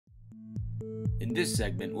In this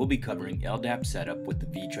segment, we'll be covering LDAP setup with the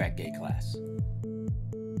VTrak A class.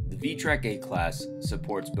 The VTrak A class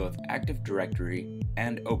supports both Active Directory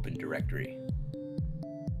and Open Directory.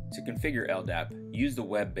 To configure LDAP, use the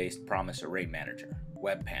web-based Promise Array Manager,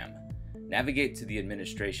 WebPAM. Navigate to the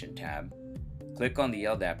Administration tab, click on the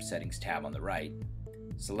LDAP Settings tab on the right,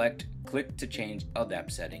 select Click to change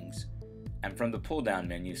LDAP settings, and from the pull-down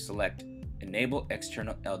menu select Enable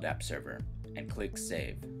External LDAP Server and click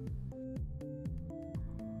Save.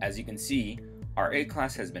 As you can see, our A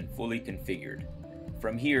class has been fully configured.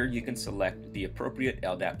 From here, you can select the appropriate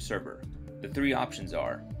LDAP server. The three options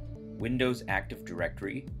are Windows Active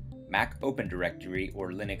Directory, Mac Open Directory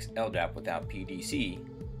or Linux LDAP without PDC,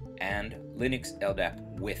 and Linux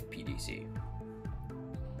LDAP with PDC.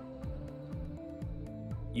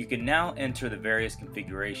 You can now enter the various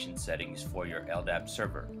configuration settings for your LDAP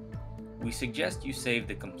server. We suggest you save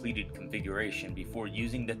the completed configuration before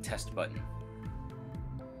using the test button.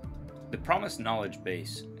 The Promise knowledge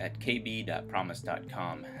base at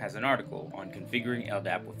kb.promise.com has an article on configuring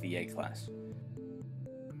LDAP with the A class.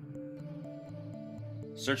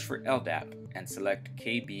 Search for LDAP and select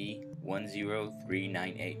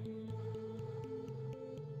KB10398.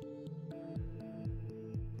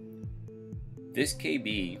 This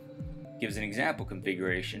KB gives an example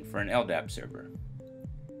configuration for an LDAP server.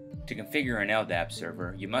 To configure an LDAP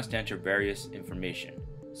server, you must enter various information,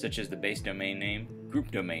 such as the base domain name, group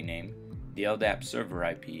domain name, the LDAP server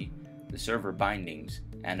IP, the server bindings,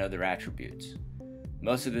 and other attributes.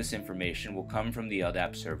 Most of this information will come from the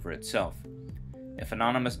LDAP server itself. If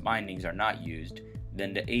anonymous bindings are not used,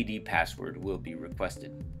 then the AD password will be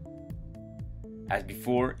requested. As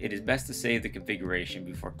before, it is best to save the configuration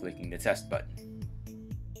before clicking the test button.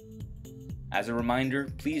 As a reminder,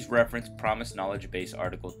 please reference Promise Knowledge Base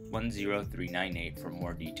Article 10398 for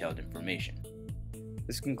more detailed information.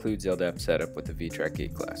 This concludes LDAP setup with the VTrak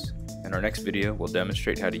A class. In our next video, we'll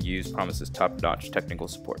demonstrate how to use Promise's top-notch technical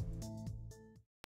support.